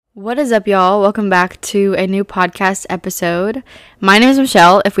What is up, y'all? Welcome back to a new podcast episode. My name is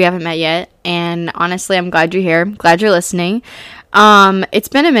Michelle, if we haven't met yet, and honestly, I'm glad you're here. Glad you're listening. It's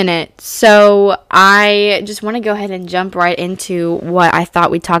been a minute, so I just want to go ahead and jump right into what I thought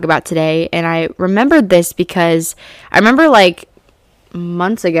we'd talk about today, and I remembered this because I remember,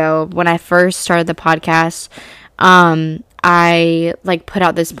 months ago when I first started the podcast, I put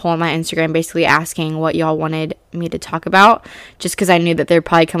out this poll on my Instagram basically asking what y'all wanted me to talk about, just because I knew that there'd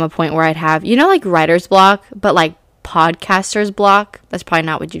probably come a point where I'd have, writer's block, but podcaster's block. That's probably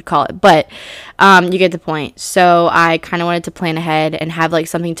not what you'd call it, but you get the point. So I kind of wanted to plan ahead and have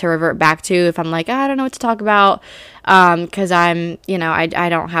something to revert back to if I'm I don't know what to talk about, because I'm, I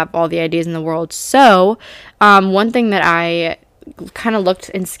don't have all the ideas in the world. So one thing that I kind of looked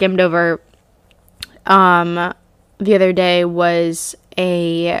and skimmed over the other day was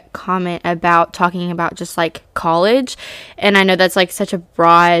a comment about talking about just college, and I know that's such a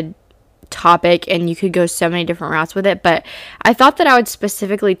broad topic and you could go so many different routes with it, but I thought that I would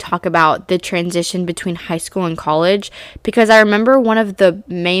specifically talk about the transition between high school and college, because I remember one of the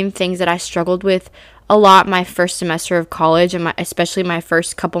main things that I struggled with a lot my first semester of college, and especially my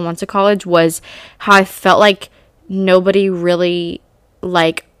first couple months of college, was how I felt like nobody really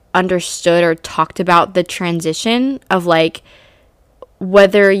understood or talked about the transition of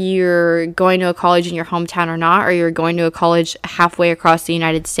whether you're going to a college in your hometown or not, or you're going to a college halfway across the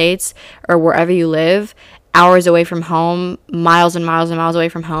United States or wherever you live, hours away from home, miles and miles and miles away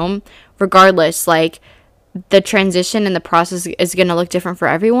from home. Regardless, the transition and the process is going to look different for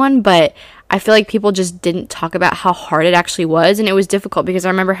everyone, but I feel like people just didn't talk about how hard it actually was, and it was difficult because I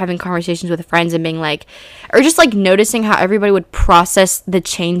remember having conversations with friends and being or just noticing how everybody would process the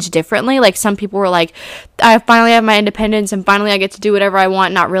change differently. Some people were I finally have my independence and finally I get to do whatever I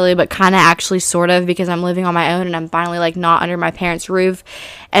want. Not really, but kind of actually sort of, because I'm living on my own and I'm finally not under my parents' roof.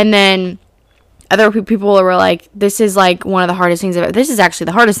 And then other people were this is one of the hardest things this is actually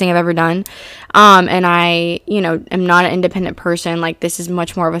the hardest thing I've ever done. And I, am not an independent person. This is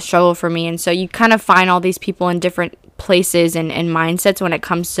much more of a struggle for me. And so you kind of find all these people in different places and mindsets when it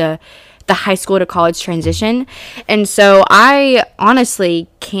comes to the high school to college transition. And so I honestly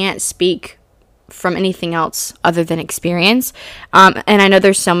can't speak from anything else other than experience. And I know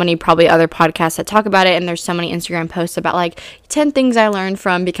there's so many probably other podcasts that talk about it, and there's so many Instagram posts about 10 things I learned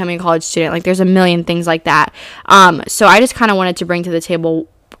from becoming a college student. There's a million things like that. So I just kind of wanted to bring to the table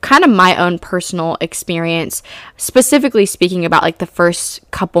kind of my own personal experience, specifically speaking about the first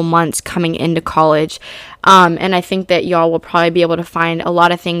couple months coming into college. And I think that y'all will probably be able to find a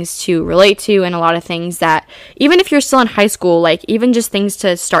lot of things to relate to, and a lot of things that, even if you're still in high school, even just things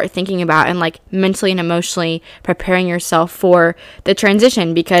to start thinking about and mentally and emotionally preparing yourself for the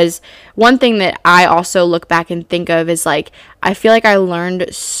transition. Because one thing that I also look back and think of is I feel I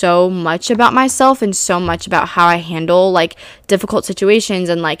learned so much about myself and so much about how I handle difficult situations,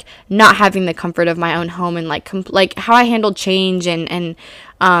 and not having the comfort of my own home, and how I handled change and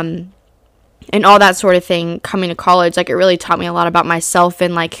all that sort of thing coming to college. It really taught me a lot about myself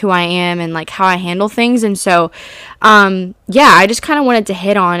and who I am and how I handle things. And so I just kind of wanted to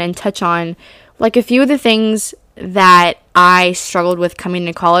hit on and touch on a few of the things that I struggled with coming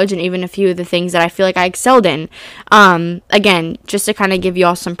to college, and even a few of the things that I feel I excelled in. Again, just to kind of give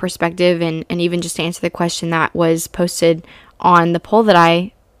y'all some perspective, and even just to answer the question that was posted on the poll that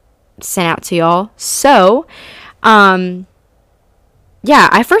I sent out to y'all. So I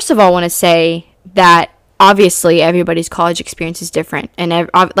first of all want to say that obviously everybody's college experience is different. And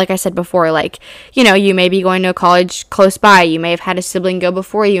like I said before, you may be going to a college close by. You may have had a sibling go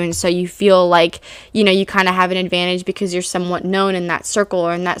before you. And so you feel you kind of have an advantage because you're somewhat known in that circle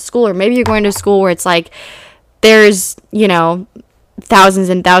or in that school. Or maybe you're going to a school where it's there's, thousands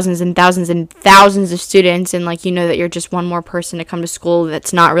and thousands and thousands and thousands of students, and that you're just one more person to come to school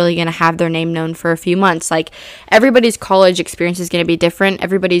that's not really going to have their name known for a few months. Everybody's college experience is going to be different.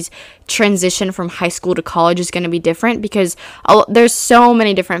 Everybody's transition from high school to college is going to be different, because there's so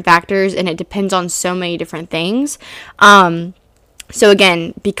many different factors, and it depends on so many different things. So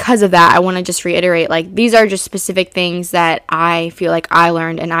again, because of that, I want to just reiterate, these are just specific things that I feel I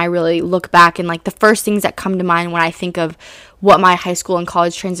learned, and I really look back, and the first things that come to mind when I think of what my high school and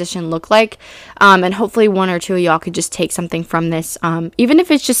college transition looked like. And hopefully one or two of y'all could just take something from this, even if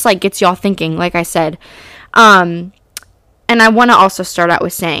it's just gets y'all thinking, like I said. And I want to also start out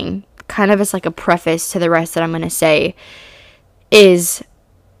with saying, kind of as a preface to the rest that I'm going to say, is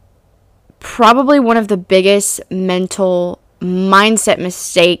probably one of the biggest mental mindset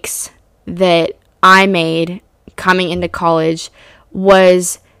mistakes that I made coming into college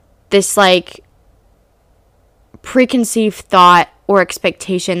was this preconceived thought or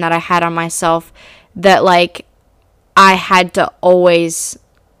expectation that I had on myself that like I had to always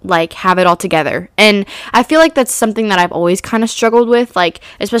like have it all together. And I feel like that's something that I've always kind of struggled with, like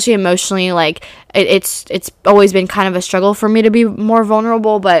especially emotionally. Like it's always been kind of a struggle for me to be more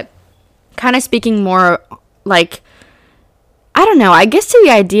vulnerable, but kind of speaking more like, I don't know, I guess to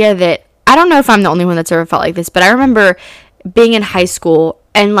the idea that, I don't know if I'm the only one that's ever felt like this, but I remember being in high school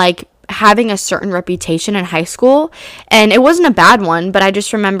and like having a certain reputation in high school, and it wasn't a bad one, but I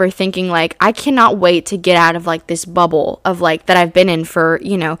just remember thinking like, I cannot wait to get out of like this bubble of like that I've been in for,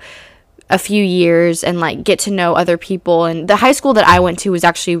 you know, a few years, and like get to know other people. And the high school that I went to was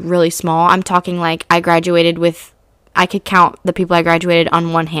actually really small. I'm talking like I graduated with, I could count the people I graduated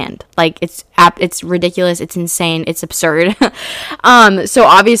on one hand. Like it's ridiculous, it's insane, it's absurd. So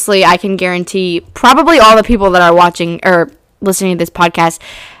obviously I can guarantee probably all the people that are watching or listening to this podcast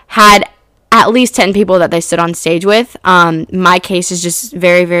had at least 10 people that they stood on stage with. My case is just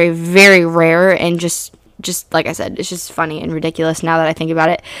very, very, very rare, and just like I said, it's just funny and ridiculous now that I think about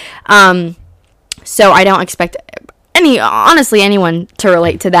it. So I don't expect anyone to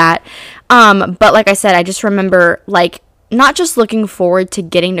relate to that. But like I said, I just remember like not just looking forward to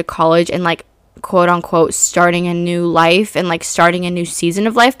getting to college and like quote unquote starting a new life and like starting a new season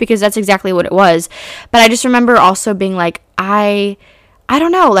of life, because that's exactly what it was. But I just remember also being like, I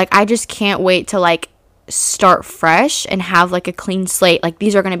don't know, like I just can't wait to like start fresh and have like a clean slate. Like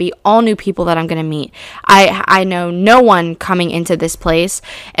these are going to be all new people that I'm going to meet. I know no one coming into this place,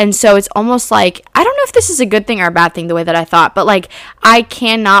 and so it's almost like, I don't know if this is a good thing or a bad thing the way that I thought, but like I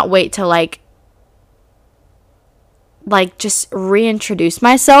cannot wait to like just reintroduce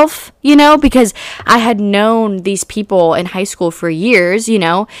myself, you know, because I had known these people in high school for years, you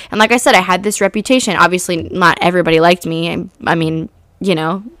know, and like I said, I had this reputation. Obviously not everybody liked me. I mean, you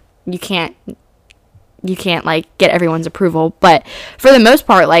know, you can't like get everyone's approval, but for the most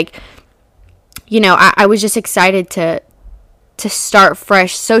part, like, you know, I was just excited to start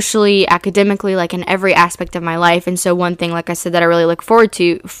fresh socially, academically, like in every aspect of my life. And so one thing, like I said, that I really looked forward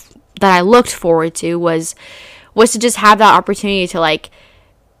to was to just have that opportunity to like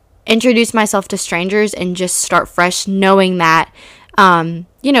introduce myself to strangers and just start fresh, knowing that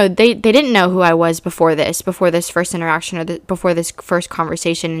you know, they didn't know who I was before this first interaction or before this first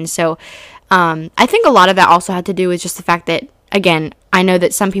conversation. And so I think a lot of that also had to do with just the fact that, again, I know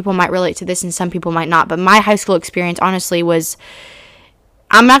that some people might relate to this and some people might not, but my high school experience honestly was,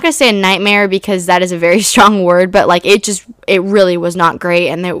 I'm not going to say a nightmare because that is a very strong word, but like it really was not great,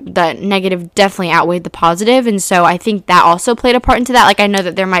 and the negative definitely outweighed the positive. And so I think that also played a part into that. Like I know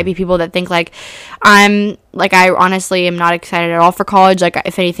that there might be people that think like I honestly am not excited at all for college. Like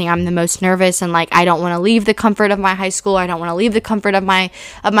if anything, I'm the most nervous, and like I don't want to leave the comfort of my high school. I don't want to leave the comfort of my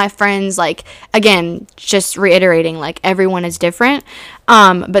friends. Like again, just reiterating, like everyone is different.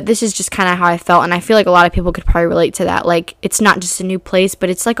 But this is just kind of how I felt, and I feel like a lot of people could probably relate to that. Like it's not just a new place, but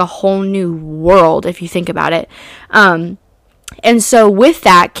it's like a whole new world if you think about it. And so with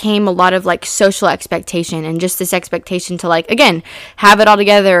that came a lot of like social expectation, and just this expectation to like, again, have it all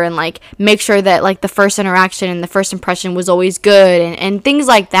together and like make sure that like the first interaction and the first impression was always good, and things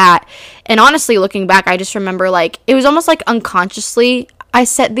like that. And honestly, looking back, I just remember like it was almost like unconsciously I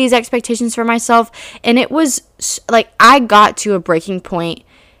set these expectations for myself, and it was like I got to a breaking point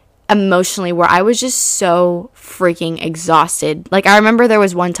emotionally where I was just so freaking exhausted. Like I remember there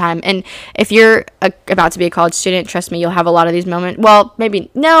was one time, and if you're about to be a college student, trust me, you'll have a lot of these moments. Well, maybe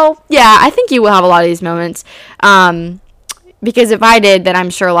no, yeah, I think you will have a lot of these moments, because if I did, then I'm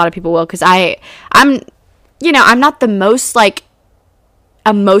sure a lot of people will, because I'm not the most like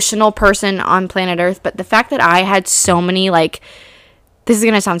emotional person on planet Earth, but the fact that I had so many like, this is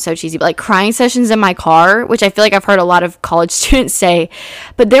going to sound so cheesy, but like crying sessions in my car, which I feel like I've heard a lot of college students say,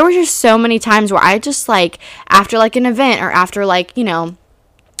 but there were just so many times where I just like, after like an event or after like, you know,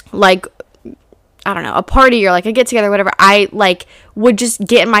 like, I don't know, a party or like a get together, whatever, I like would just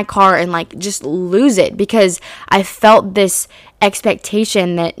get in my car and like just lose it, because I felt this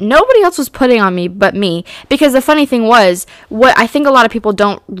expectation that nobody else was putting on me but me. Because the funny thing was, what I think a lot of people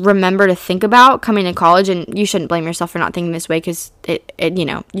don't remember to think about coming to college, and you shouldn't blame yourself for not thinking this way, because it you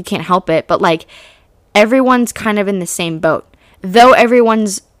know, you can't help it, but like everyone's kind of in the same boat, though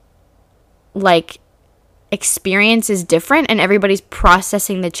everyone's like experience is different and everybody's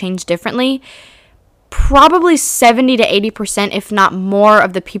processing the change differently. Probably 70 to 80%, if not more,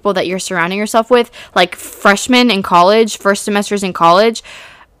 of the people that you're surrounding yourself with, like freshmen in college, first semesters in college,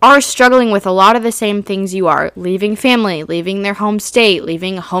 are struggling with a lot of the same things you are. Leaving family, leaving their home state,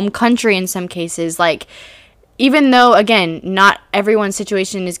 leaving home country in some cases. Like, even though, again, not everyone's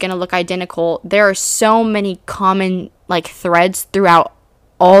situation is going to look identical, there are so many common, like, threads throughout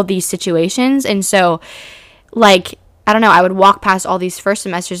all these situations. And so, like, I don't know, I would walk past all these first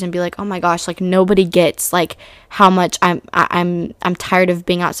semesters and be like, oh my gosh, like, nobody gets, like, how much I'm tired of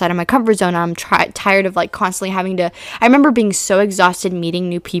being outside of my comfort zone. I'm tired of, like, constantly having to, I remember being so exhausted meeting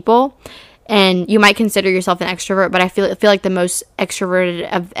new people. And you might consider yourself an extrovert, but I feel like the most extroverted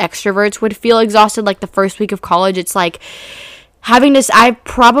of extroverts would feel exhausted, like, the first week of college. It's like having this, I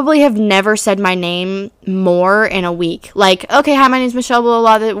probably have never said my name more in a week. Like, okay, hi, my name's Michelle, blah,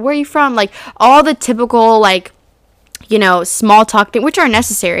 blah, blah, where are you from? Like, all the typical, like, you know, small talk thing, which are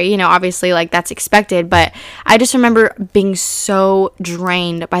necessary, you know, obviously, like, that's expected. But I just remember being so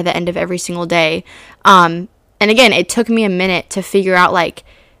drained by the end of every single day. And again, it took me a minute to figure out, like,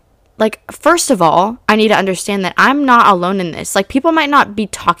 first of all, I need to understand that I'm not alone in this. Like, people might not be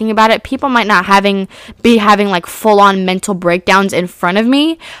talking about it. People might not be having like full-on mental breakdowns in front of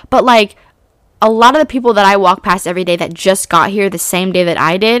me. But, like, a lot of the people that I walk past every day that just got here the same day that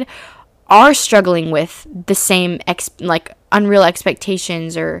I did are struggling with the same, like, unreal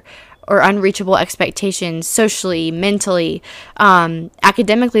expectations or unreachable expectations socially, mentally,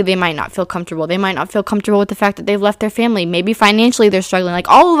 academically. They might not feel comfortable. They might not feel comfortable with the fact that they've left their family. Maybe financially they're struggling. Like,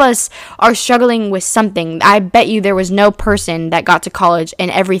 all of us are struggling with something. I bet you there was no person that got to college and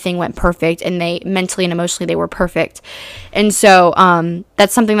everything went perfect and they mentally and emotionally they were perfect. And so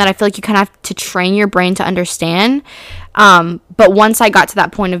that's something that I feel like you kind of have to train your brain to understand. But once I got to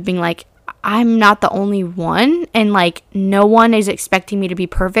that point of being like, I'm not the only one, and, like, no one is expecting me to be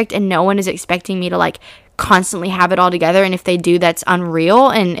perfect, and no one is expecting me to, like, constantly have it all together. And if they do, that's unreal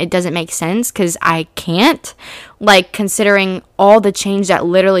and it doesn't make sense, because I can't, like, considering all the change that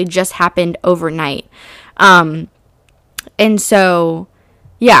literally just happened overnight. And so,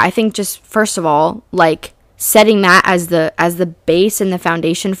 yeah, I think just first of all, like, setting that as the base and the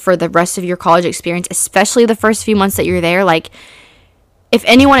foundation for the rest of your college experience, especially the first few months that you're there. Like, if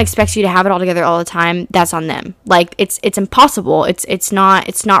anyone expects you to have it all together all the time, that's on them. Like, it's impossible. It's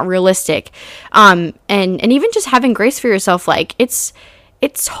not realistic. And even just having grace for yourself, like, it's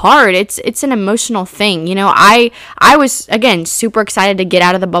hard. It's an emotional thing. You know, I was, again, super excited to get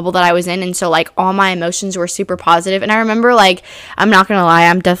out of the bubble that I was in. And so, like, all my emotions were super positive. And I remember, like, I'm not going to lie,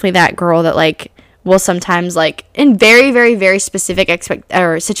 I'm definitely that girl that, like, will sometimes, like, in very, very, very specific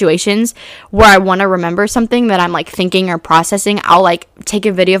situations where I want to remember something that I'm, like, thinking or processing, I'll, like, take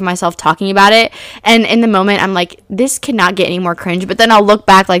a video of myself talking about it, and in the moment I'm like, this cannot get any more cringe. But then I'll look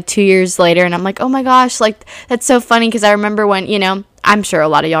back, like, 2 years later and I'm like, oh my gosh, like, that's so funny, because I remember when, you know, I'm sure a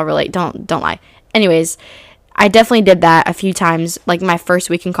lot of y'all relate, don't lie. Anyways, I definitely did that a few times, like, my first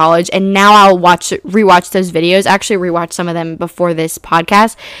week in college, and now I'll rewatch those videos. Actually rewatch some of them before this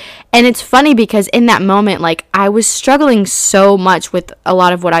podcast. And it's funny because in that moment, like, I was struggling so much with a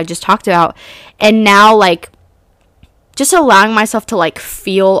lot of what I just talked about. And now, like, just allowing myself to, like,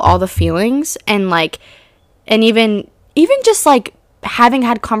 feel all the feelings, and, like, and even just, like, having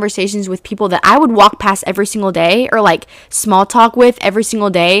had conversations with people that I would walk past every single day, or, like, small talk with every single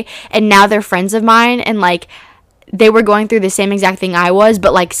day, and now they're friends of mine, and, like, they were going through the same exact thing I was,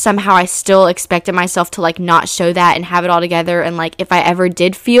 but, like, somehow I still expected myself to, like, not show that and have it all together. And, like, if I ever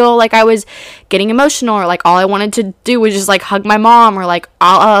did feel like I was getting emotional, or, like, all I wanted to do was just, like, hug my mom, or, like,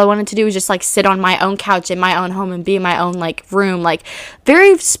 all I wanted to do was just, like, sit on my own couch in my own home and be in my own, like, room, like,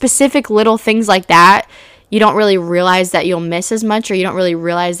 very specific little things like that, you don't really realize that you'll miss as much, or you don't really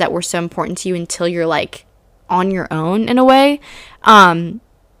realize that were so important to you until you're, like, on your own in a way.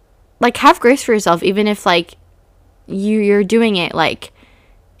 Like, have grace for yourself, even if, like, you're doing it, like,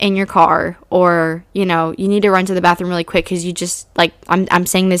 in your car, or, you know, you need to run to the bathroom really quick because you just, like, I'm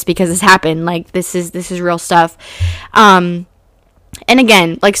saying this because this happened, like, this is real stuff. And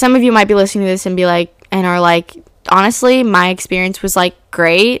again, like, some of you might be listening to this and be like, and are like, honestly, my experience was, like,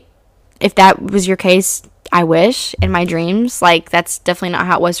 great. If that was your case, I wish, in my dreams, like, that's definitely not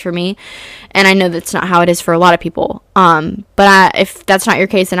how it was for me, and I know that's not how it is for a lot of people. But if that's not your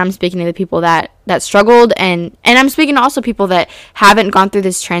case, then I'm speaking to the people that struggled, and I'm speaking to also people that haven't gone through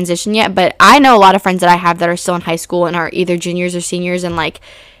this transition yet. But I know a lot of friends that I have that are still in high school and are either juniors or seniors, and, like,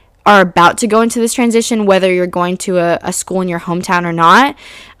 are about to go into this transition, whether you're going to a school in your hometown or not.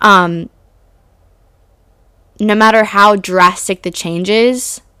 No matter how drastic the change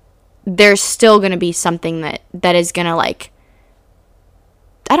is, there's still going to be something that is going to, like,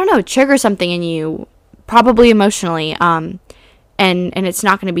 I don't know, trigger something in you, probably emotionally, and it's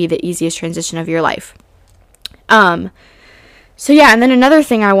not going to be the easiest transition of your life. So yeah, and then another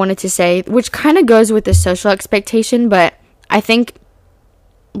thing I wanted to say, which kind of goes with the social expectation, but I think,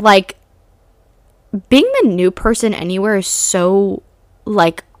 like, being the new person anywhere is so,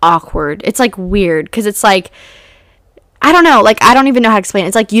 like, awkward. It's, like, weird because it's, like, I don't know, like, I don't even know how to explain it.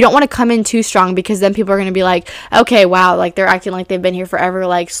 It's like you don't want to come in too strong because then people are going to be like, okay, wow, like, they're acting like they've been here forever,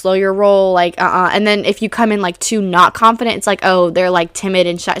 like, slow your roll, like, and then if you come in, like, too not confident, it's like, oh, they're, like, timid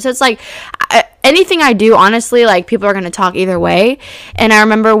and shy. So it's like, anything I do, honestly, like, people are going to talk either way. And I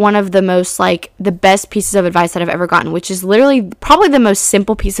remember one of the most, like, the best pieces of advice that I've ever gotten, which is literally probably the most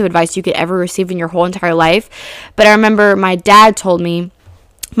simple piece of advice you could ever receive in your whole entire life. But I remember my dad told me,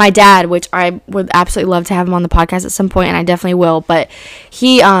 my dad, which I would absolutely love to have him on the podcast at some point, and I definitely will, but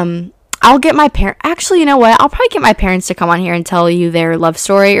he, I'll get my actually, you know what, I'll probably get my parents to come on here and tell you their love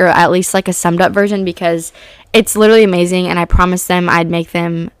story, or at least, like, a summed up version, because it's literally amazing, and I promised them I'd make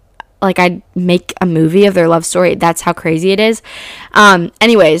a movie of their love story. That's how crazy it is.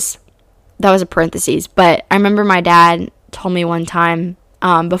 Anyways, that was a parentheses, but I remember my dad told me one time,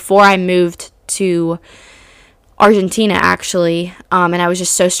 before I moved to Argentina, actually, and I was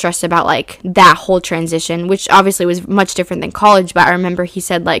just so stressed about, like, that whole transition, which obviously was much different than college. But I remember he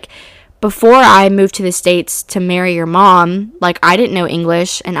said, like, before I moved to the States to marry your mom, like, I didn't know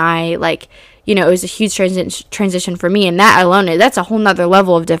English, and I, like, you know, it was a huge transition for me, and that alone, that's a whole nother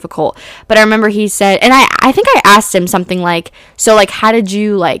level of difficult. But I remember he said, and I think I asked him something like, so, like, how did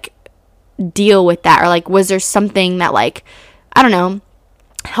you, like, deal with that, or, like, was there something that, like, I don't know,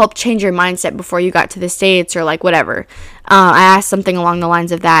 help change your mindset before you got to the States, or, like, whatever. I asked something along the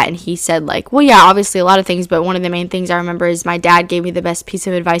lines of that, and he said, like, well, yeah, obviously a lot of things, but one of the main things I remember is my dad gave me the best piece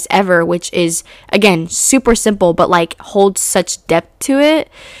of advice ever, which is, again, super simple, but, like, holds such depth to it,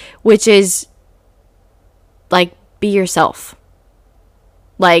 which is, like, be yourself.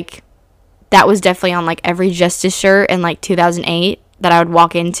 Like, that was definitely on, like, every Justice shirt in, like, 2008 that I would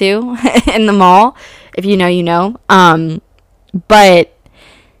walk into in the mall. If you know, you know. But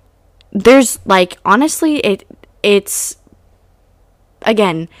there's, like, honestly, it's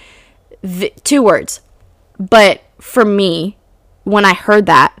again, two words. But for me, when I heard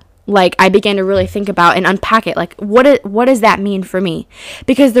that, like, I began to really think about and unpack it. Like, what does that mean for me?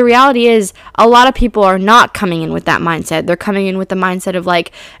 Because the reality is, a lot of people are not coming in with that mindset. They're coming in with the mindset of,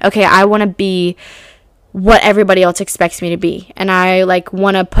 like, okay, I want to be what everybody else expects me to be. And I, like,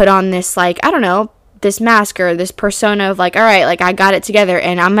 want to put on this, like, I don't know, this mask or this persona of, like, all right, like, I got it together,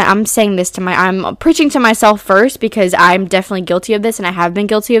 and I'm saying this I'm preaching to myself first, because I'm definitely guilty of this, and I have been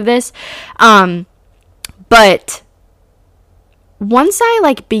guilty of this. But once I,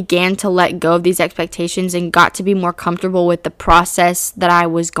 like, began to let go of these expectations and got to be more comfortable with the process that I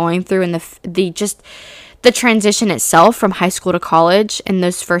was going through, and the transition itself from high school to college in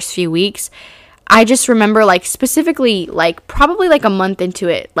those first few weeks, I just remember, like, specifically, like, probably, like, a month into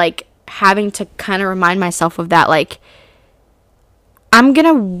it, like, having to kind of remind myself of that, like, I'm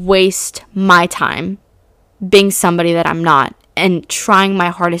gonna waste my time being somebody that I'm not, and trying my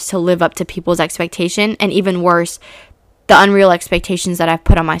hardest to live up to people's expectation, and even worse, the unreal expectations that I've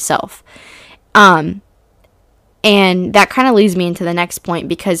put on myself. And that kind of leads me into the next point,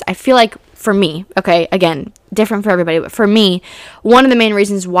 because I feel like, for me, okay, again, different for everybody, but for me, one of the main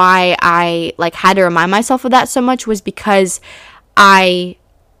reasons why I, like, had to remind myself of that so much was because I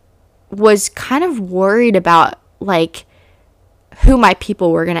was kind of worried about, like, who my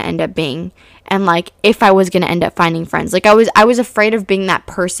people were going to end up being, and, like, if I was going to end up finding friends. Like, I was afraid of being that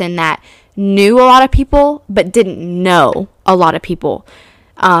person that knew a lot of people but didn't know a lot of people.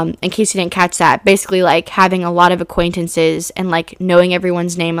 In case you didn't catch that, basically, like, having a lot of acquaintances and, like, knowing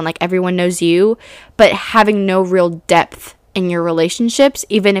everyone's name, and, like, everyone knows you, but having no real depth in your relationships,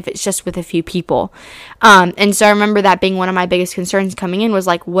 even if it's just with a few people. And so I remember that being one of my biggest concerns coming in, was,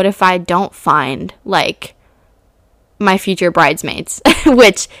 like, what if I don't find, like, my future bridesmaids?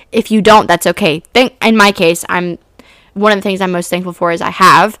 Which, if you don't, that's okay. In my case, one of the things I'm most thankful for is I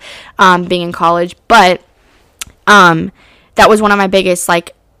have, being in college, but that was one of my biggest,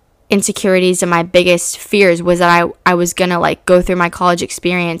 like, insecurities, and my biggest fears was that I was gonna, like, go through my college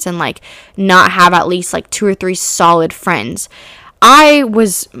experience and, like, not have at least, like, 2 or 3 solid friends. I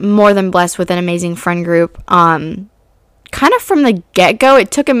was more than blessed with an amazing friend group. Kind of from the get-go.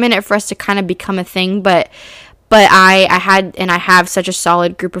 It took a minute for us to kind of become a thing, but I had, and I have, such a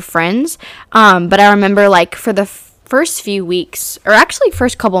solid group of friends. But I remember, like, for the first few weeks, or actually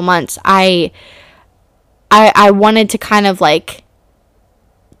first couple months, I wanted to kind of, like,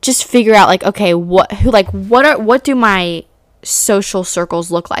 just figure out, like, okay, what do my social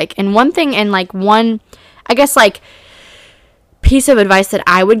circles look like? And one thing, and, like, one, I guess, like, piece of advice that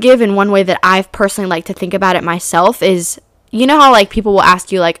I would give, and one way that I've personally liked to think about it myself, is you know how, like, people will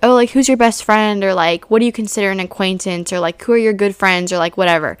ask you, like, oh, like, who's your best friend, or, like, what do you consider an acquaintance, or, like, who are your good friends, or, like,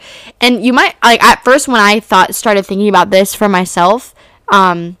 whatever. And you might, like, at first when I started thinking about this for myself,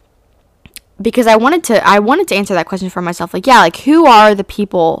 because I wanted to answer that question for myself, like, yeah, like, who are the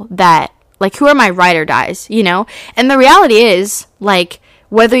people that, like, who are my ride or dies, you know? And the reality is, like,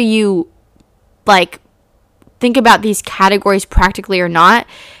 whether you, like, think about these categories practically or not,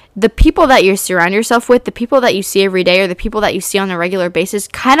 the people that you surround yourself with, the people that you see every day, or the people that you see on a regular basis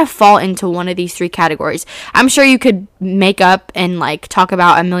kind of fall into one of these three categories. I'm sure you could make up and, like, talk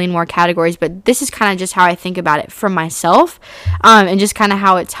about a million more categories, but this is kind of just how I think about it for myself, and just kind of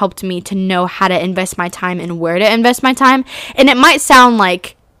how it's helped me to know how to invest my time and where to invest my time. And it might sound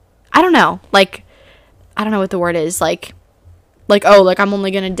like, I don't know what the word is, like, oh, like, I'm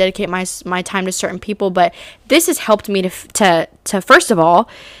only going to dedicate my time to certain people, but this has helped me to first of all,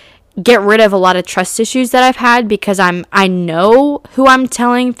 get rid of a lot of trust issues that I've had, because I know who I'm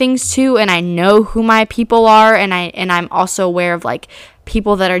telling things to, and I know who my people are, and I'm also aware of, like,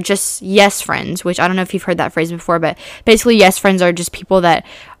 people that are just yes friends, which I don't know if you've heard that phrase before, but basically yes friends are just people that,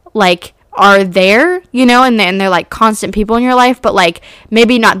 like, are there, you know, and they're like constant people in your life, but, like,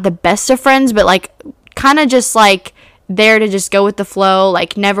 maybe not the best of friends, but, like, kind of just, like, there to just go with the flow,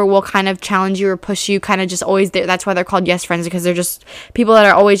 like, never will kind of challenge you or push you, kind of just always there. That's why they're called yes friends, because they're just people that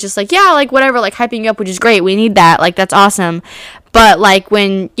are always just like, yeah, like, whatever, like, hyping you up, which is great, we need that, like, that's awesome. But, like,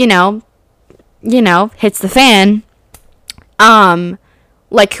 when you know hits the fan,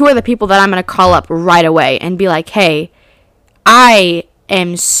 like, who are the people that I'm gonna call up right away and be like, hey, I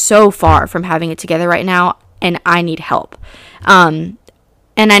am so far from having it together right now, and I need help. And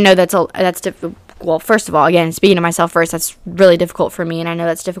I know that's difficult. Well, first of all, again, speaking to myself first, that's really difficult for me, and I know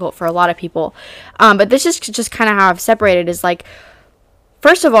that's difficult for a lot of people. But this is just kind of how I've separated, is, like,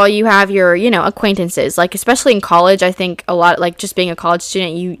 first of all, you have your, acquaintances. Like, especially in college, I think a lot, like, just being a college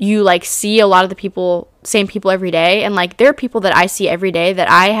student, you like, see a lot of the same people every day. And, like, there are people that I see every day that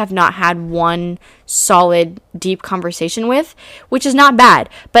I have not had one solid, deep conversation with, which is not bad.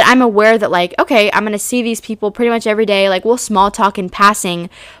 But I'm aware that, like, okay, I'm going to see these people pretty much every day. Like, we'll small talk in passing,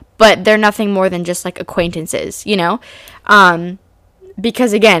 but they're nothing more than just, like, acquaintances,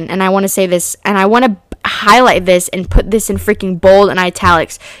 because, again, and I want to say this, and I want to highlight this and put this in freaking bold and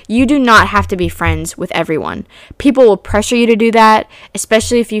italics, you do not have to be friends with everyone. People will pressure you to do that,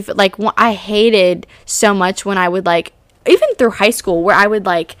 especially if you, like, I hated so much when I would, like, even through high school, where I would,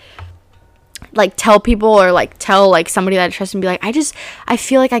 like, tell people, or, like, tell, like, somebody that I trust, and be like, I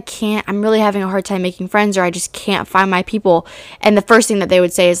feel like I'm really having a hard time making friends, or I just can't find my people. And the first thing that they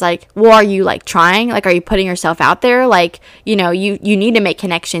would say is, like, well, are you, like, trying? Like, are you putting yourself out there? Like, you need to make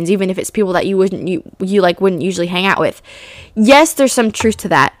connections, even if it's people that you wouldn't usually hang out with. Yes, there's some truth to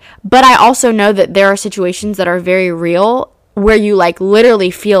that. But I also know that there are situations that are very real, where you, like,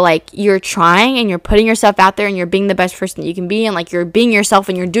 literally feel like you're trying and you're putting yourself out there and you're being the best person that you can be, and, like, you're being yourself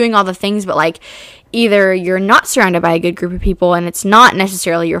and you're doing all the things, but, like, either you're not surrounded by a good group of people, and it's not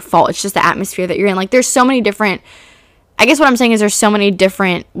necessarily your fault, it's just the atmosphere that you're in. Like, there's so many different, I guess what I'm saying is there's so many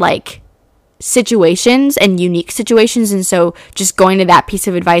different, like, situations and unique situations, and so just going to that piece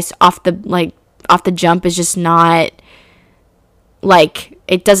of advice off the jump is just not, like,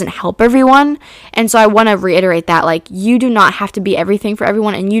 it doesn't help everyone. And so I want to reiterate that, like, you do not have to be everything for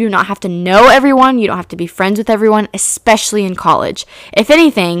everyone, and you do not have to know everyone. You don't have to be friends with everyone, especially in college. If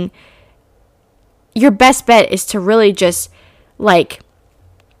anything, your best bet is to really just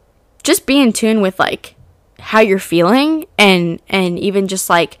be in tune with, like, how you're feeling, and even just,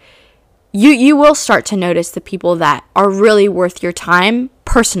 like, you will start to notice the people that are really worth your time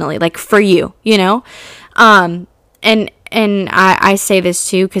personally, like, for you, and I say this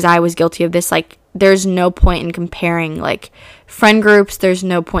too, because I was guilty of this. Like, there's no point in comparing, like, friend groups. There's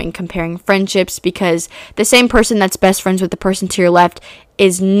no point in comparing friendships, because the same person that's best friends with the person to your left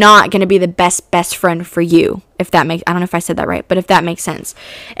is not going to be the best friend for you. I don't know if I said that right, but if that makes sense.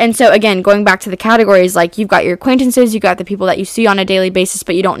 And so, again, going back to the categories, like, you've got your acquaintances, you've got the people that you see on a daily basis,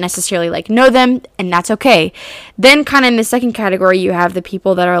 but you don't necessarily, like, know them, and that's okay. Then, kind of in the second category, you have the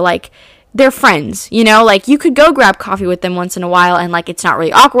people that are, like, they're friends, like, you could go grab coffee with them once in a while, and, like, it's not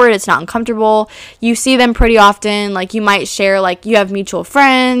really awkward, it's not uncomfortable, you see them pretty often, like, you might share, like, you have mutual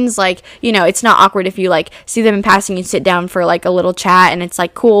friends, like, it's not awkward if you, like, see them in passing and sit down for, like, a little chat, and it's,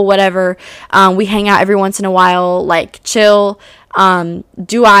 like, cool, whatever. We hang out every once in a while, like, chill.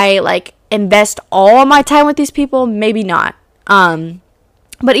 Do I, like, invest all my time with these people? Maybe not.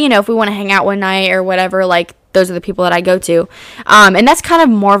 But, if we want to hang out one night or whatever, like, those are the people that I go to. And that's kind of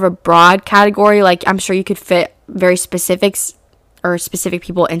more of a broad category. Like, I'm sure you could fit very specific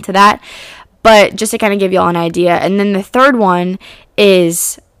people into that. But just to kind of give y'all an idea. And then the third one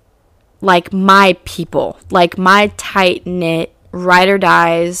is like my people, like my tight knit ride or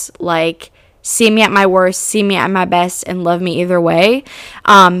dies, like see me at my worst, see me at my best, and love me either way.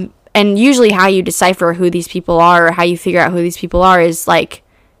 And usually how you decipher who these people are, or how you figure out who these people are, is like,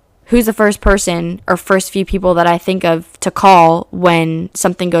 who's the first person or first few people that I think of to call when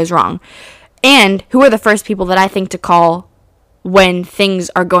something goes wrong? And who are the first people that I think to call when things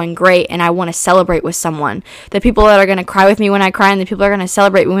are going great and I want to celebrate with someone? The people that are going to cry with me when I cry, and the people that are going to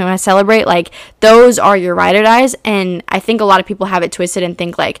celebrate when I celebrate, like, those are your ride or dies. And I think a lot of people have it twisted and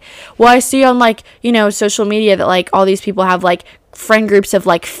think like, well, I see on like, you know, social media that like all these people have like friend groups of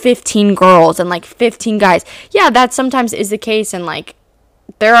like 15 girls and like 15 guys. Yeah, that sometimes is the case. And like,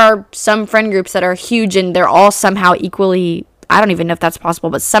 there are some friend groups that are huge and they're all somehow equally, I don't even know if that's possible,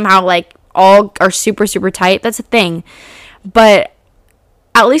 but somehow like all are super, super tight. That's a thing. But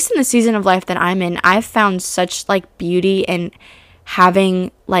at least in the season of life that I'm in, I've found such like beauty in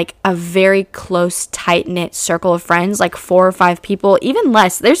having like a very close, tight-knit circle of friends, like 4 or 5 people, even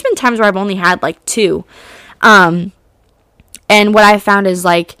less. There's been times where I've only had like 2. And what I found is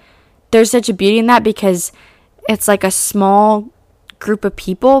like there's such a beauty in that, because it's like a small group of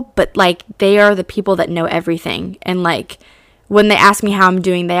people, but like they are the people that know everything. And like when they ask me how I'm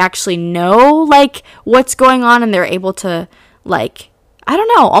doing, they actually know like what's going on, and they're able to like, I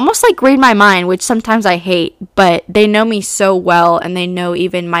don't know, almost like read my mind, which sometimes I hate, but they know me so well, and they know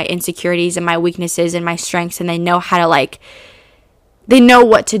even my insecurities and my weaknesses and my strengths, and they know how to like, they know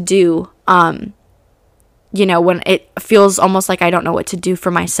what to do, you know, when it feels almost like I don't know what to do for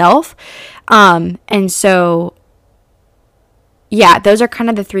myself. And so, yeah, those are kind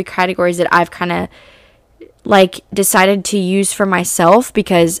of the 3 categories that I've kind of like decided to use for myself,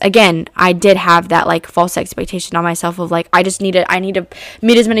 because again, I did have that like false expectation on myself of like, I need to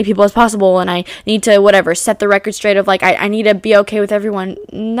meet as many people as possible, and I need to whatever, set the record straight of like, I need to be okay with everyone.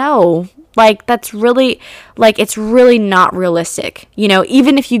 No, like that's really like, it's really not realistic. You know,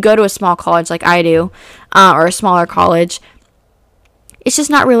 even if you go to a small college like I do, or a smaller college, it's just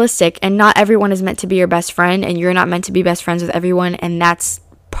not realistic, and not everyone is meant to be your best friend, and you're not meant to be best friends with everyone, and that's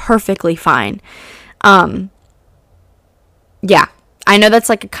perfectly fine. Yeah, I know that's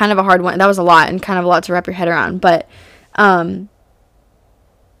like a kind of a hard one. That was a lot, and kind of a lot to wrap your head around, but, allow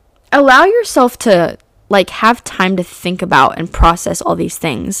yourself to like have time to think about and process all these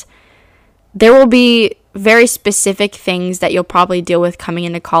things. There will be very specific things that you'll probably deal with coming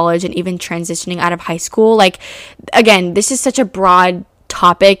into college and even transitioning out of high school. Like, again, this is such a broad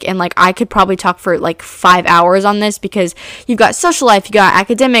topic, and like I could probably talk for like 5 hours on this, because you've got social life, you got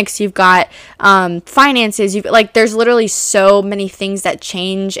academics, you've got finances, you've like, there's literally so many things that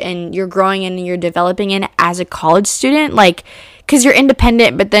change, and you're growing in and you're developing in as a college student, like, because you're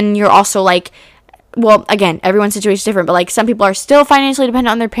independent, but then you're also like, well, again, everyone's situation is different, but like some people are still financially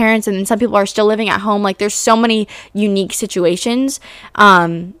dependent on their parents, and then some people are still living at home. Like, there's so many unique situations,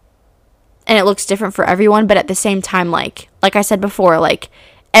 and it looks different for everyone, but at the same time, like I said before, like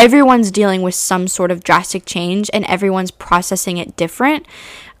everyone's dealing with some sort of drastic change, and everyone's processing it different.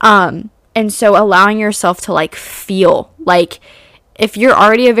 And so allowing yourself to like feel, like if you're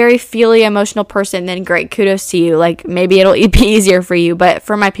already a very feely, emotional person, then great, kudos to you. Like maybe it'll be easier for you, but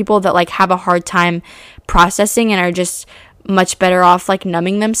for my people that like have a hard time processing and are just much better off like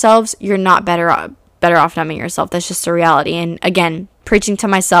numbing themselves, you're not better off numbing yourself. That's just a reality. And again, preaching to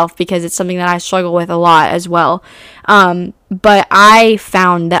myself, because it's something that I struggle with a lot as well. But I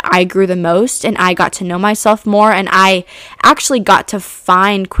found that I grew the most, and I got to know myself more, and I actually got to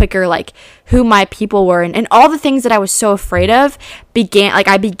find quicker like who my people were, and all the things that I was so afraid of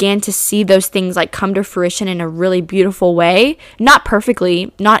I began to see those things like come to fruition in a really beautiful way. Not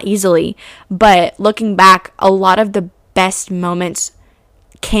perfectly, not easily, but looking back, a lot of the best moments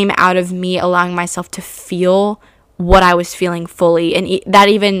came out of me allowing myself to feel what I was feeling fully. And that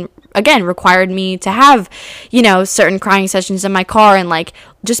even, again, required me to have, you know, certain crying sessions in my car, and like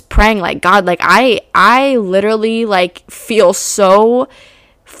just praying like, God, like I literally like feel so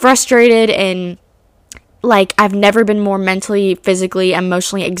frustrated, and like I've never been more mentally, physically,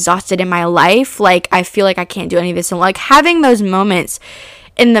 emotionally exhausted in my life. Like I feel like I can't do any of this. And like having those moments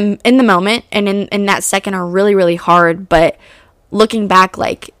in the moment and in that second are really, really hard. But looking back,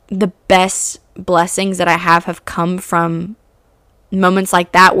 like the best blessings that I have come from moments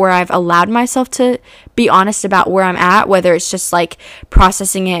like that, where I've allowed myself to be honest about where I'm at, whether it's just like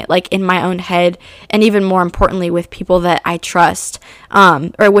processing it like in my own head, and even more importantly with people that I trust,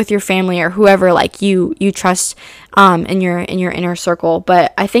 or with your family or whoever like you trust in your inner circle.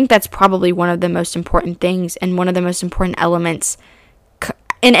 But I think that's probably one of the most important things, and one of the most important elements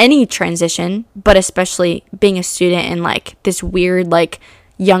in any transition, but especially being a student in like this weird like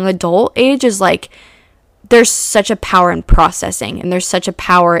young adult age, is like there's such a power in processing, and there's such a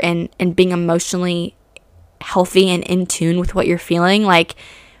power in being emotionally healthy and in tune with what you're feeling. Like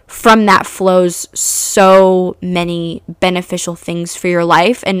from that flows so many beneficial things for your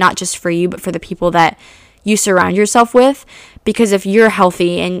life, and not just for you, but for the people that you surround yourself with. Because if you're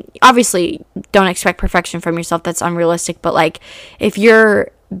healthy, and obviously don't expect perfection from yourself, that's unrealistic, but like if you're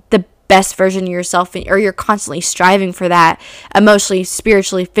the best version of yourself, or you're constantly striving for that emotionally,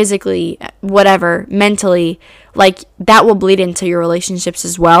 spiritually, physically, whatever, mentally, like that will bleed into your relationships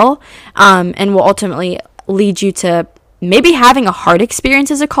as well, and will ultimately lead you to maybe having a hard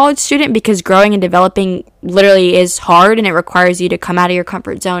experience as a college student, because growing and developing literally is hard, and it requires you to come out of your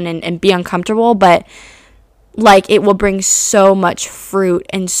comfort zone and be uncomfortable, but like it will bring so much fruit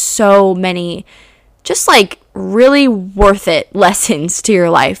and so many just like really worth it lessons to your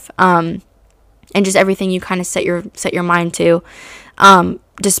life, and just everything you kind of set your mind to,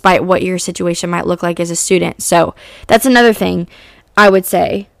 despite what your situation might look like as a student. So that's another thing I would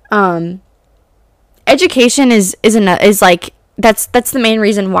say. Education is like that's the main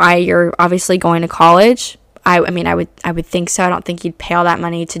reason why you're obviously going to college. I mean I would think so. I don't think you'd pay all that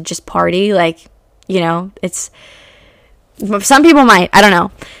money to just party. Like, you know, it's, some people might, I don't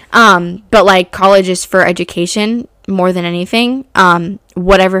know. But like college is for education more than anything.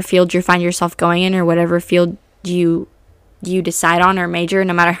 Whatever field you find yourself going in, or whatever field you decide on or major,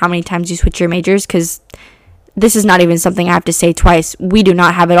 no matter how many times you switch your majors, because this is not even something I have to say twice. We do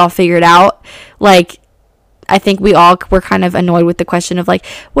not have it all figured out. Like, I think we all were kind of annoyed with the question of like,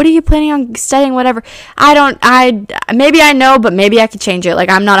 what are you planning on studying, whatever. Maybe I know, but maybe I could change it. Like,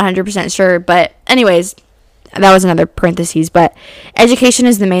 I'm not 100% sure. But anyways, that was another parentheses. But education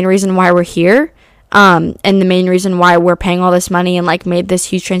is the main reason why we're here. And the main reason why we're paying all this money and like made this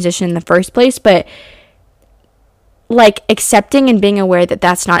huge transition in the first place. But like accepting and being aware that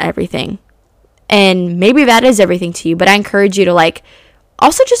that's not everything. And maybe that is everything to you. But I encourage you to like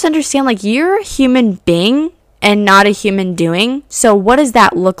also just understand like you're a human being and not a human doing. So what does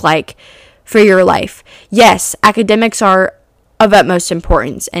that look like for your life? Yes, academics are of utmost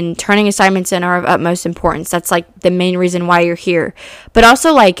importance, and turning assignments in are of utmost importance. That's like the main reason why you're here. But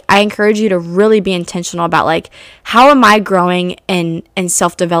also like I encourage you to really be intentional about like, how am I growing and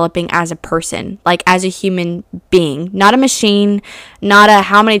self-developing as a person, like as a human being, not a machine, not a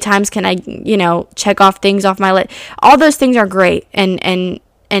how many times can I, you know, check off things off my list. All those things are great, and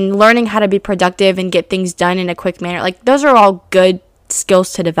learning how to be productive and get things done in a quick manner, like those are all good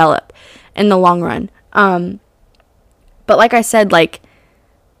skills to develop in the long run. But like I said, like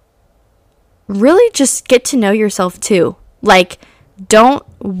really just get to know yourself too. Like, don't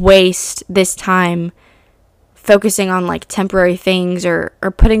waste this time focusing on like temporary things or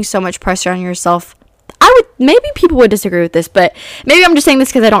putting so much pressure on yourself. Maybe people would disagree with this, but maybe I'm just saying this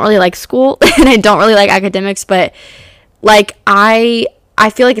because I don't really like school and I don't really like academics, but like I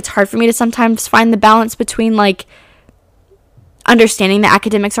feel like it's hard for me to sometimes find the balance between like understanding that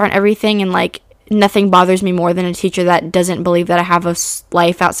academics aren't everything, and like nothing bothers me more than a teacher that doesn't believe that I have a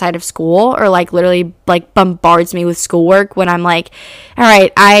life outside of school, or like literally like bombards me with schoolwork when I'm like, all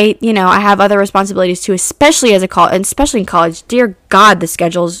right, I have other responsibilities too, especially as especially in college. Dear God, the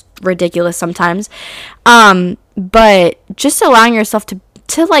schedule's ridiculous sometimes. But just allowing yourself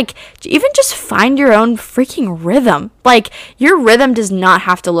to like even just find your own freaking rhythm. Like your rhythm does not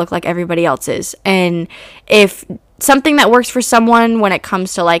have to look like everybody else's. And if something that works for someone when it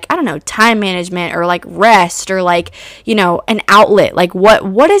comes to like, I don't know, time management or like rest or like, you know, an outlet, like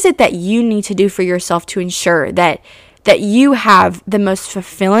what is it that you need to do for yourself to ensure that you have the most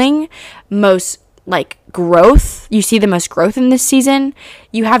fulfilling, most like growth, you see the most growth in this season,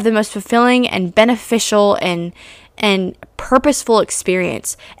 you have the most fulfilling and beneficial and purposeful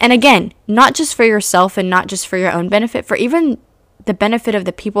experience. And again, not just for yourself and not just for your own benefit, for even the benefit of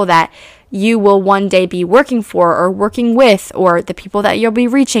the people that you will one day be working for or working with, or the people that you'll be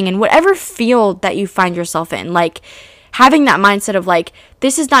reaching in whatever field that you find yourself in. Like having that mindset of like,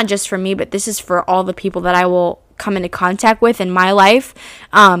 this is not just for me, but this is for all the people that I will come into contact with in my life.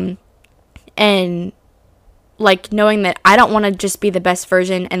 And like knowing that I don't want to just be the best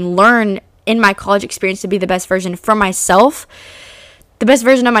version and learn in my college experience to be the best version for myself, the best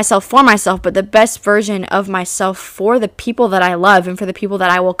version of myself for myself, but the best version of myself for the people that I love and for the people that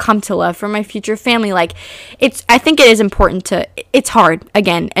I will come to love, for my future family. Like I think it is important it's hard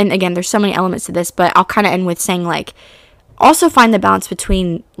again, and again, there's so many elements to this, but I'll kind of end with saying like, also find the balance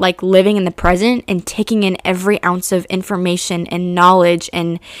between like living in the present and taking in every ounce of information and knowledge,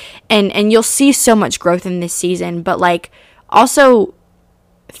 and you'll see so much growth in this season, but like also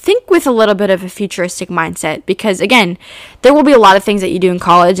think with a little bit of a futuristic mindset, because again, there will be a lot of things that you do in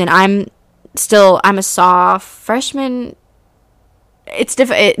college, and I'm a soft freshman. It's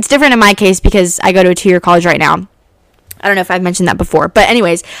different in my case because I go to a 2-year college right now. I don't know if I've mentioned that before, but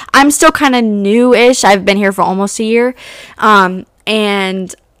anyways, I'm still kind of new-ish. I've been here for almost a year,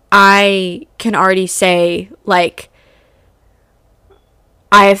 and I can already say, like,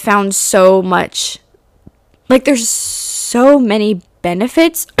 I have found so much, like, there's so many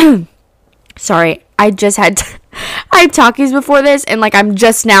benefits. Sorry, I had Takis before this, and, like, I'm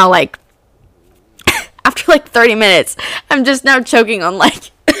just now, like, after, like, 30 minutes, I'm just now choking on, like,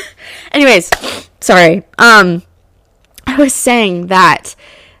 anyways, sorry, I was saying that,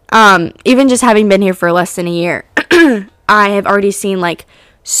 even just having been here for less than a year, I have already seen, like,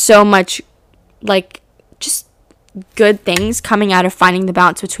 so much, like, just good things coming out of finding the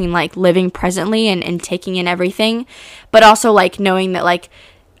balance between, like, living presently and taking in everything, but also, like, knowing that, like,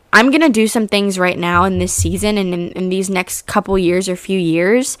 I'm gonna do some things right now in this season and in these next couple years or few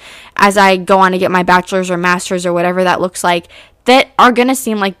years as I go on to get my bachelor's or master's or whatever that looks like, that are going to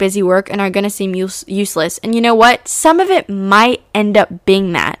seem like busy work and are going to seem useless. And you know what? Some of it might end up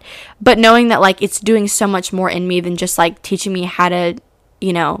being that. But knowing that, like, it's doing so much more in me than just, like, teaching me how to,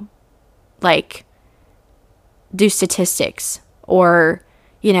 you know, like, do statistics or,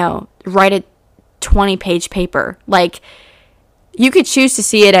 you know, write a 20-page paper. Like, you could choose to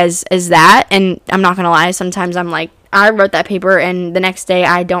see it as that. And I'm not going to lie. Sometimes I'm like, I wrote that paper and the next day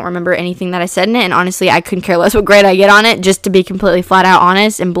I don't remember anything that I said in it, and honestly I couldn't care less what grade I get on it, just to be completely flat out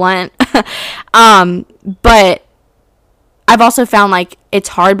honest and blunt. But I've also found, like, it's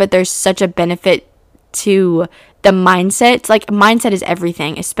hard, but there's such a benefit to the mindset. It's like, mindset is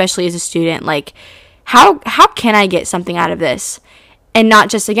everything, especially as a student. Like, how can I get something out of this? And not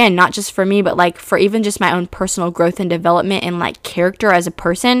just for me, but, like, for even just my own personal growth and development and, like, character as a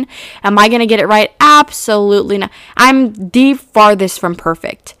person. Am I going to get it right? Absolutely not. I'm the farthest from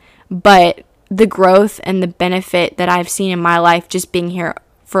perfect. But the growth and the benefit that I've seen in my life just being here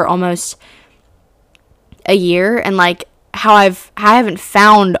for almost a year, and, like, how I haven't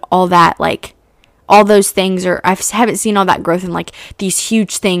found all that, like, all those things, or I haven't seen all that growth in, like, these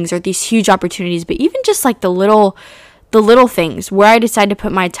huge things or these huge opportunities, but even just, like, the little things where I decide to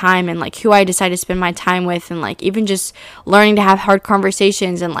put my time and, like, who I decide to spend my time with, and, like, even just learning to have hard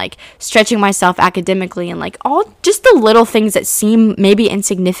conversations and, like, stretching myself academically, and, like, all just the little things that seem maybe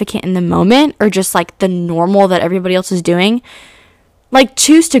insignificant in the moment or just, like, the normal that everybody else is doing. Like,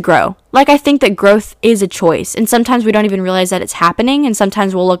 choose to grow. Like, I think that growth is a choice, and sometimes we don't even realize that it's happening, and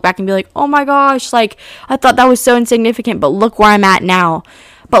sometimes we'll look back and be like, oh my gosh, like, I thought that was so insignificant, but look where I'm at now.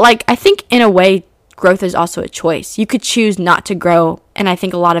 But, like, I think in a way, growth is also a choice. You could choose not to grow, and I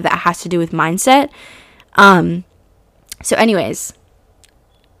think a lot of that has to do with mindset. So anyways,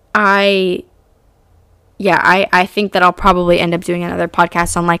 I think that I'll probably end up doing another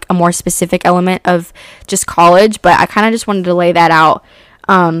podcast on, like, a more specific element of just college, but I kind of just wanted to lay that out,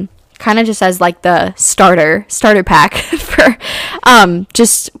 kind of just as, like, the starter pack for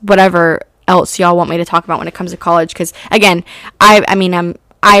just whatever else y'all want me to talk about when it comes to college, because again,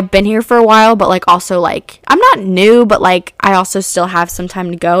 I've been here for a while, but, like, also, like, I'm not new, but, like, I also still have some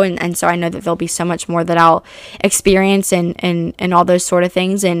time to go, and so I know that there'll be so much more that I'll experience and all those sort of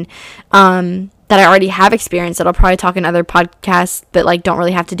things, and that I already have experienced that I'll probably talk in other podcasts that, like, don't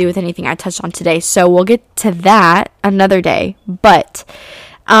really have to do with anything I touched on today. So we'll get to that another day, but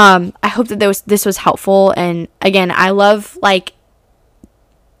I hope that this was helpful. And again, I love, like,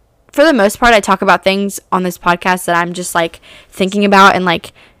 for the most part, I talk about things on this podcast that I'm just, like, thinking about and,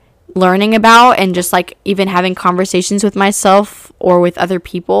 like, learning about, and just, like, even having conversations with myself or with other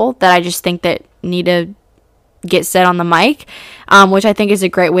people that I just think that need to get said on the mic, which I think is a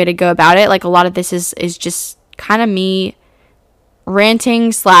great way to go about it. Like, a lot of this is just kind of me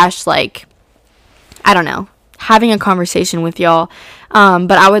ranting / like, I don't know, having a conversation with y'all.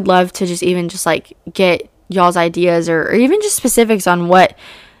 But I would love to just even just, like, get y'all's ideas or even just specifics on what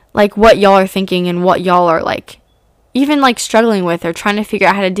y'all are thinking and what y'all are, like, even, like, struggling with or trying to figure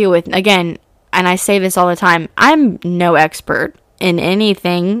out how to deal with. Again, and I say this all the time, I'm no expert in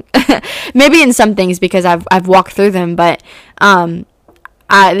anything. Maybe in some things because I've walked through them, but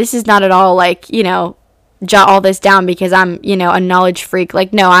this is not at all, like, you know, jot all this down because I'm, you know, a knowledge freak.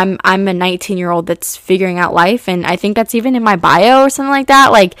 Like, no, I'm a 19-year-old that's figuring out life, and I think that's even in my bio or something like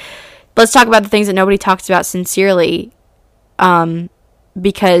that. Like, let's talk about the things that nobody talks about sincerely,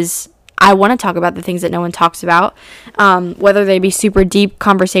 because I want to talk about the things that no one talks about, whether they be super deep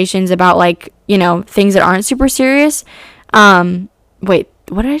conversations about, like, you know, things that aren't super serious. Wait,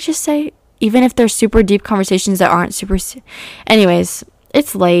 what did I just say? Even if they're super deep conversations that aren't super anyways,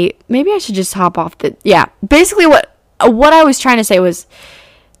 it's late. Maybe I should just hop off yeah. Basically what I was trying to say was,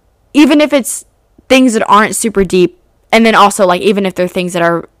 even if it's things that aren't super deep, and then also like even if they're things that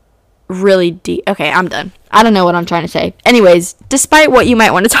are really deep. Okay, I'm done. I don't know what I'm trying to say. Anyways, despite what you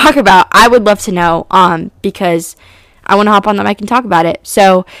might want to talk about, I would love to know, because I want to hop on the mic and talk about it.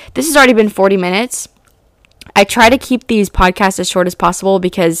 So this has already been 40 minutes. I try to keep these podcasts as short as possible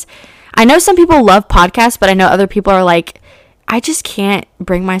because I know some people love podcasts, but I know other people are like, I just can't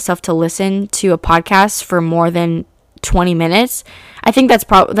bring myself to listen to a podcast for more than 20 minutes. I think that's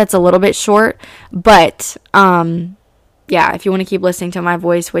a little bit short, but yeah, if you want to keep listening to my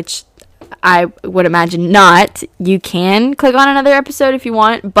voice, which I would imagine not, you can click on another episode if you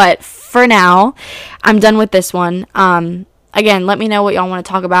want, but for now, I'm done with this one. Again, let me know what y'all want to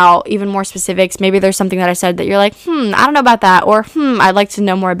talk about, even more specifics. Maybe there's something that I said that you're like, I don't know about that, or I'd like to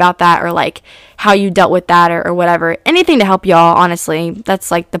know more about that, or like how you dealt with that, or whatever. Anything to help y'all, honestly.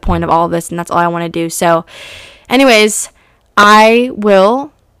 That's like the point of all of this, and that's all I want to do. So anyways, I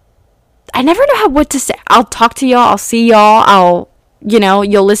never know what to say. I'll talk to y'all. I'll see y'all.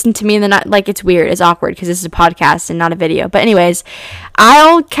 You'll listen to me and then like it's weird. It's awkward because this is a podcast and not a video. But anyways,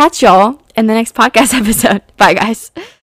 I'll catch y'all in the next podcast episode. Bye, guys.